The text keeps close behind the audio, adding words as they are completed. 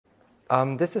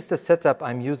This is the setup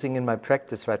I'm using in my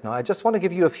practice right now. I just want to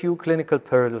give you a few clinical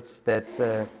pearls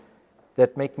that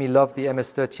make me love the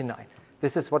MS-39.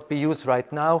 This is what we use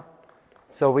right now.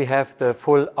 So we have the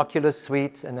full ocular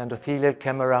suite, an endothelial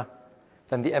camera,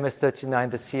 then the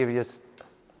MS-39, the Sirius,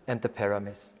 and the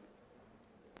Paramis.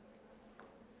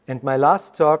 And my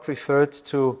last talk referred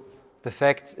to the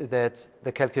fact that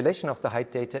the calculation of the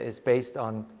height data is based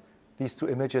on these two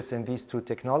images and these two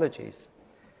technologies.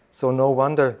 So no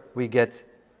wonder we get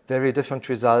very different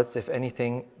results if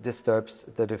anything disturbs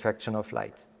the diffraction of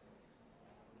light.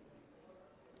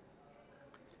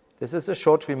 This is a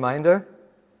short reminder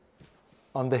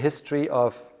on the history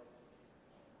of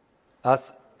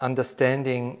us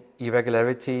understanding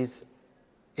irregularities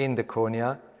in the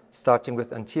cornea, starting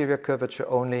with anterior curvature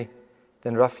only,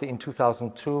 then roughly in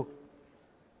 2002,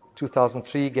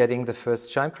 2003, getting the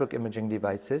first Scheimpflug imaging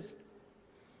devices,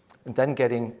 and then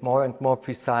getting more and more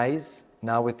precise,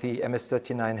 now with the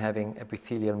MS-39 having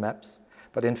epithelial maps.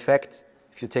 But in fact,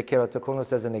 if you take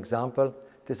keratoconus as an example,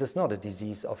 this is not a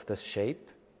disease of the shape,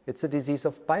 it's a disease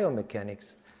of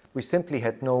biomechanics. We simply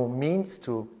had no means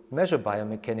to measure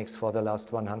biomechanics for the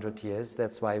last 100 years.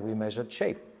 That's why we measured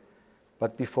shape.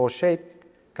 But before shape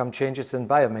come changes in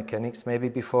biomechanics. Maybe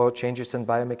before changes in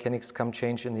biomechanics come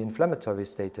change in the inflammatory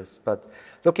status. But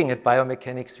looking at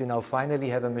biomechanics, we now finally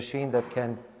have a machine that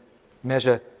can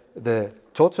measure the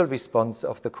total response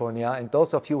of the cornea. And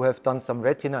those of you who have done some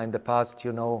retina in the past,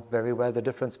 you know very well the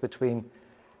difference between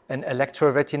an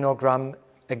electroretinogram,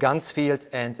 a Ganz field,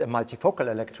 and a multifocal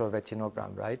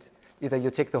electroretinogram, right? Either you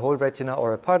take the whole retina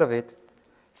or a part of it.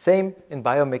 Same in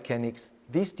biomechanics.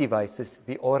 These devices,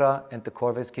 the Aura and the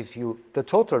Corvus, give you the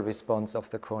total response of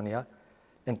the cornea.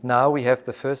 And now we have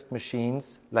the first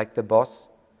machines like the BOSS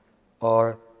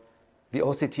or the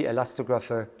OCT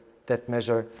elastographer that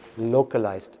measure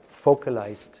localized,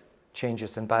 focalized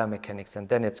changes in biomechanics. And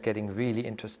then it's getting really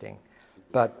interesting.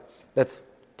 But let's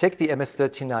take the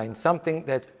MS-39. Something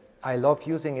that I love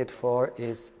using it for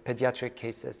is pediatric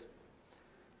cases.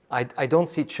 I don't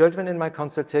see children in my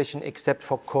consultation except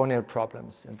for corneal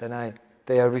problems, and then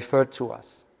they are referred to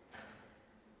us.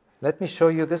 Let me show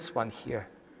you this one here.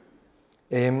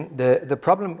 The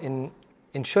problem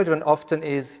in children often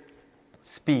is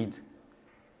speed.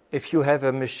 If you have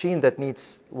a machine that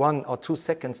needs 1 or 2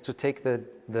 seconds to take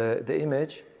the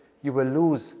image, you will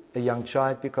lose a young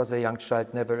child because a young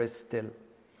child never is still.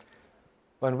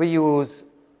 When we use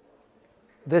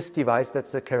this device,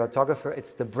 that's the keratographer,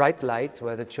 it's the bright light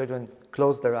where the children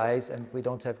close their eyes and we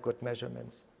don't have good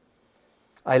measurements.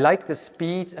 I like the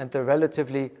speed and the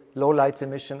relatively low light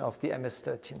emission of the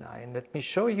MS-39. Let me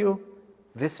show you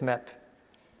this map.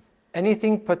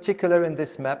 Anything particular in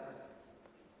this map?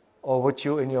 Or would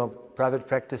you in your private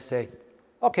practice say,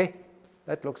 okay,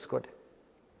 that looks good?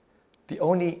 The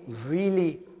only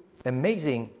really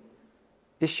amazing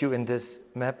issue in this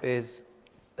map is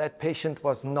that patient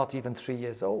was not even 3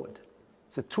 years old.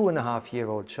 It's a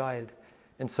 2.5-year-old child.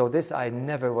 And so this I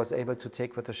never was able to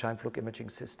take with the Scheimpflug imaging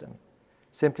system,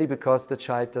 simply because the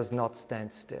child does not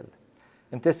stand still.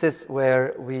 And this is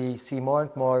where we see more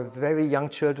and more very young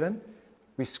children.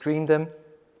 We screen them.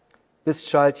 This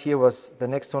child here the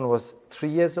next one was 3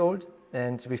 years old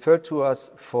and referred to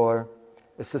us for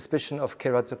a suspicion of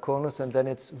keratoconus. And then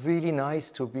it's really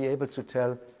nice to be able to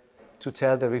tell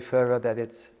the referrer that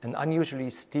it's an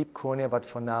unusually steep cornea, but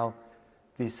for now,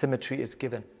 the symmetry is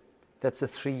given. That's a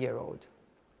 3-year-old.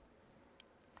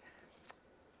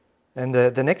 And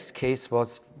the next case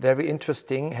was very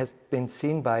interesting, has been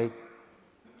seen by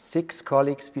 6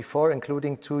 colleagues before,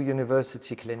 including 2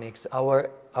 university clinics.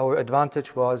 Our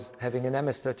advantage was having an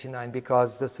MS-39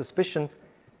 because the suspicion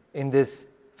in this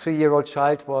 3-year-old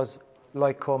child was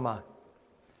leucoma,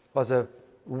 was a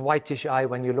whitish eye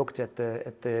when you looked at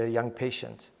the young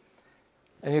patient.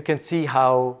 And you can see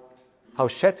how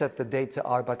shattered the data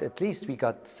are, but at least we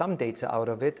got some data out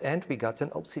of it and we got an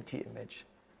OCT image.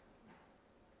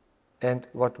 And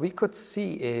what we could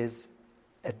see is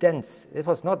a dense, it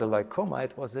was not a leucoma,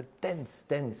 it was a dense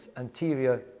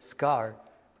anterior scar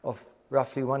of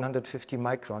roughly 150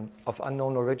 micron of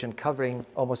unknown origin covering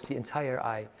almost the entire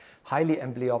eye, highly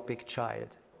amblyopic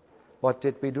child. What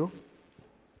did we do?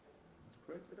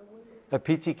 A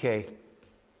PTK,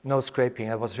 no scraping.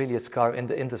 It was really a scar in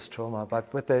the stroma.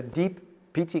 But with a deep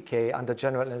PTK under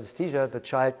general anesthesia, the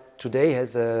child today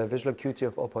has a visual acuity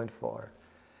of 0.4.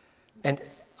 And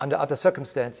under other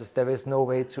circumstances, there is no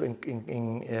way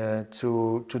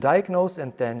to diagnose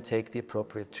and then take the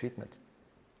appropriate treatment.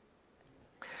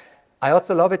 I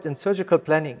also love it in surgical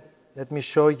planning. Let me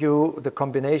show you the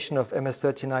combination of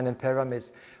MS-39 and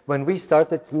Paramis. When we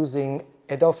started using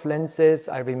EDOF lenses,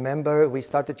 I remember we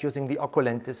started using the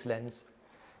Oculentis lens.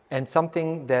 And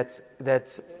something that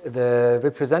the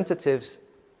representatives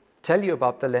tell you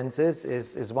about the lenses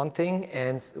is one thing,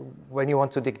 and when you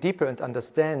want to dig deeper and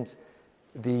understand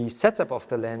the setup of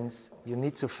the lens, you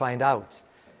need to find out.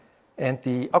 And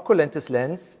the Oculentis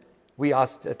lens, we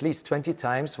asked at least 20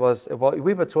 times,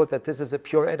 we were told that this is a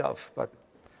pure EDOF, but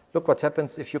look what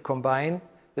happens if you combine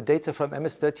the data from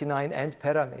MS-39 and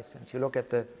Paramis, and you look at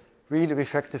the really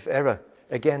refractive error.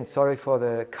 Again, sorry for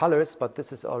the colors, but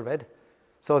this is all red.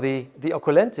 So the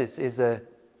Oculentis is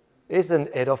an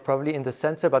EDOF probably in the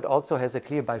sensor, but also has a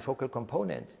clear bifocal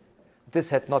component. This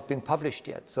had not been published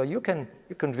yet. So you can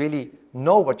really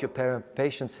know what your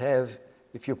patients have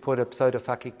if you put a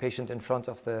pseudophakic patient in front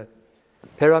of the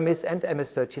Paramis and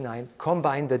MS-39,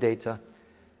 combine the data,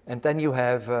 and then you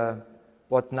have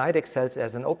what NIDEX sells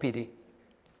as an OPD.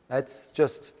 That's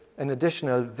just an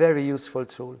additional, very useful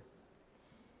tool.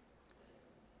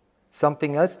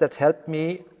 Something else that helped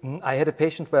me, I had a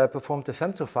patient where I performed a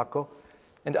femtophaco,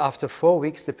 and after 4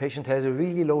 weeks, the patient had a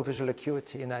really low visual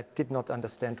acuity, and I did not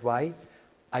understand why.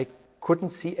 I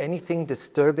couldn't see anything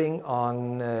disturbing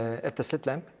at the slit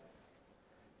lamp.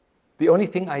 The only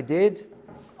thing I did,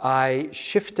 I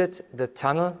shifted the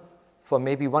tunnel for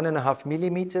maybe 1.5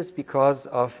 millimeters because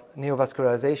of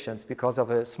neovascularizations, because of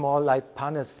a small light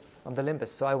pannus on the limbus.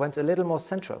 So I went a little more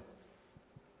central.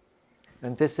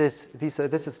 And this is the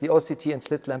OCT and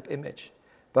slit lamp image.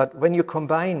 But when you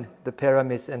combine the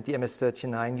Paramis and the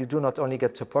MS-39, you do not only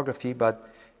get topography, but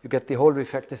you get the whole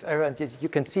refractive error. And you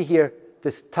can see here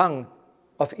this tongue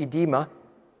of edema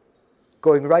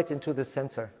going right into the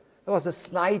center. There was a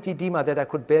slight edema that I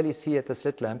could barely see at the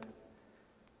slit lamp.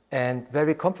 And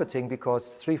very comforting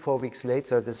because 3-4 weeks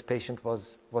later, this patient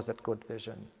was at good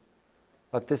vision.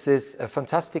 But this is a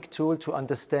fantastic tool to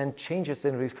understand changes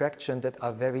in refraction that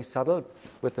are very subtle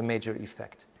with a major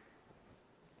effect.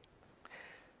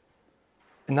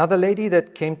 Another lady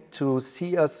that came to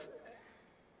see us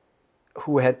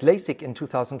who had LASIK in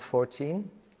 2014,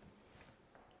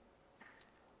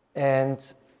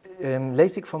 and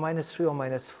LASIK for -3 or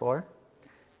 -4,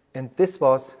 and this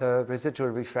was her residual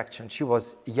refraction. She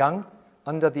was young,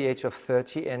 under the age of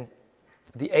 30, and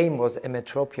the aim was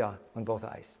emmetropia on both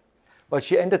eyes. But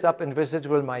she ended up in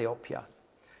residual myopia.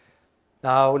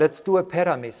 Now let's do a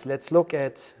Paramis. Let's look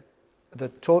at the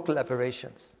total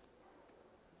aberrations.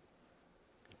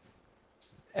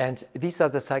 And these are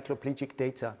the cycloplegic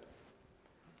data.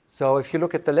 So if you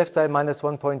look at the left eye,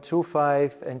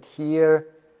 -1.25, and here,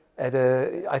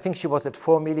 I think she was at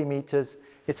 4 millimeters.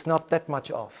 It's not that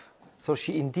much off. So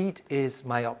she indeed is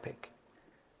myopic.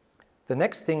 The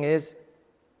next thing is,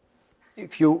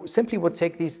 if you simply would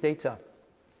take these data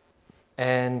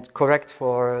and correct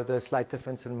for the slight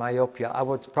difference in myopia, I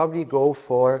would probably go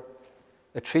for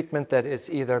a treatment that is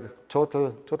either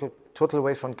total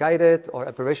wavefront guided or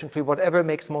aberration free, whatever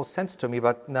makes most sense to me.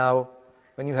 But now,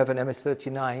 when you have an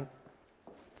MS-39,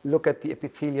 look at the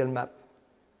epithelial map.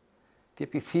 The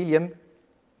epithelium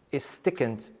is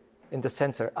thickened in the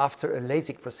center after a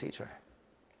LASIK procedure.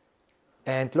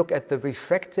 And look at the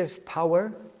refractive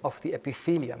power of the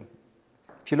epithelium.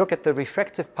 If you look at the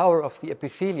refractive power of the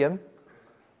epithelium,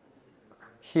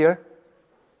 here,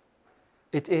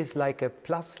 it is like a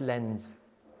plus lens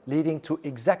leading to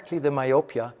exactly the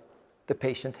myopia the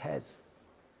patient has.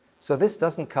 So this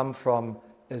doesn't come from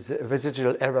a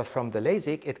residual error from the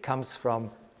LASIK, it comes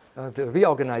from the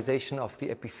reorganization of the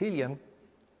epithelium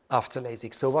after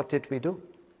LASIK. So what did we do?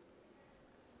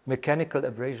 Mechanical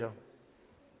abrasion.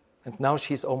 And now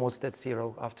she's almost at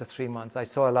 0 after 3 months. I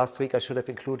saw her last week, I should have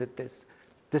included this.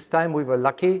 This time we were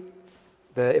lucky,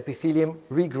 the epithelium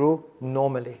regrew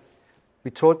normally.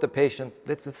 We told the patient,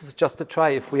 this is just a try.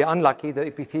 If we are unlucky, the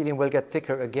epithelium will get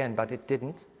thicker again, but it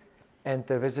didn't. And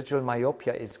the residual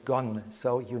myopia is gone.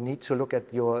 So you need to look at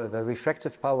the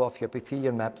refractive power of your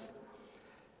epithelial maps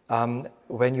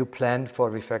when you plan for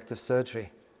refractive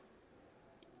surgery.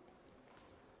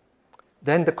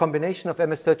 Then the combination of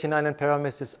MS-39 and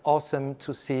Paramis is awesome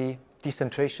to see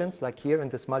decentrations, like here in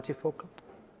this multifocal.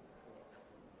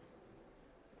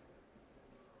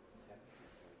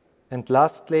 And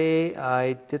lastly,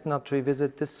 I did not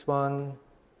revisit this one.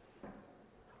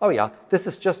 Oh yeah, this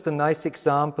is just a nice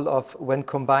example of when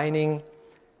combining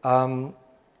the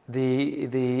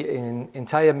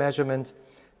entire measurement.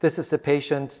 This is a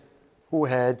patient who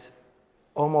had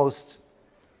almost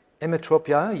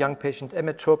emmetropia, young patient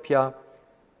emmetropia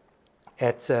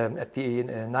at the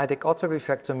NIDEC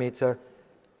autorefractometer.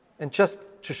 And just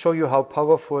to show you how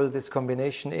powerful this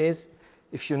combination is,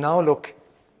 if you now look,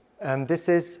 this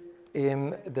is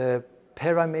the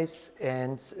Paramis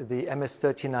and the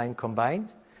MS-39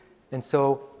 combined. And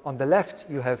so on the left,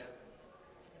 you have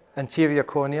anterior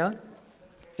cornea.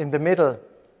 In the middle,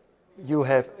 you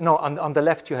have, no, on the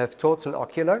left, you have total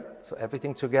ocular, so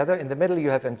everything together. In the middle, you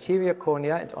have anterior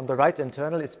cornea, and on the right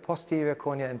internal is posterior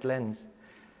cornea and lens.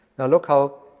 Now look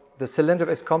how the cylinder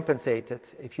is compensated.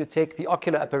 If you take the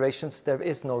ocular aberrations, there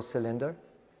is no cylinder.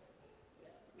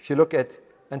 If you look at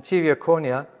anterior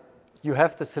cornea, you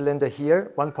have the cylinder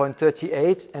here,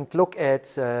 1.38, and look at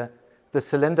the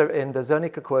cylinder in the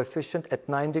Zernicke coefficient at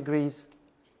 9 degrees,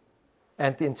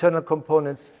 and the internal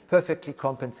components perfectly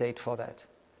compensate for that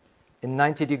in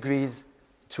 90 degrees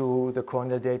to the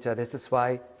corneal data. This is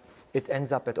why it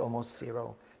ends up at almost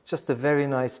 0. Just a very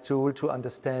nice tool to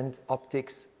understand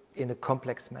optics in a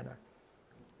complex manner.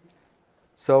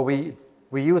 So we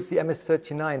use the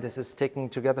MS-39. This is taken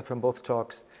together from both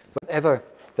talks. Whenever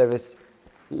there is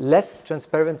less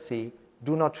transparency,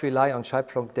 do not rely on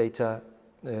Scheibflug data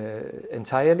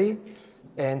entirely.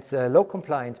 And low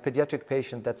compliant pediatric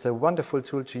patient, that's a wonderful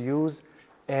tool to use.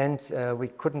 And we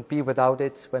couldn't be without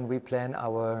it when we plan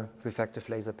our refractive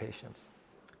laser patients.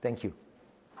 Thank you.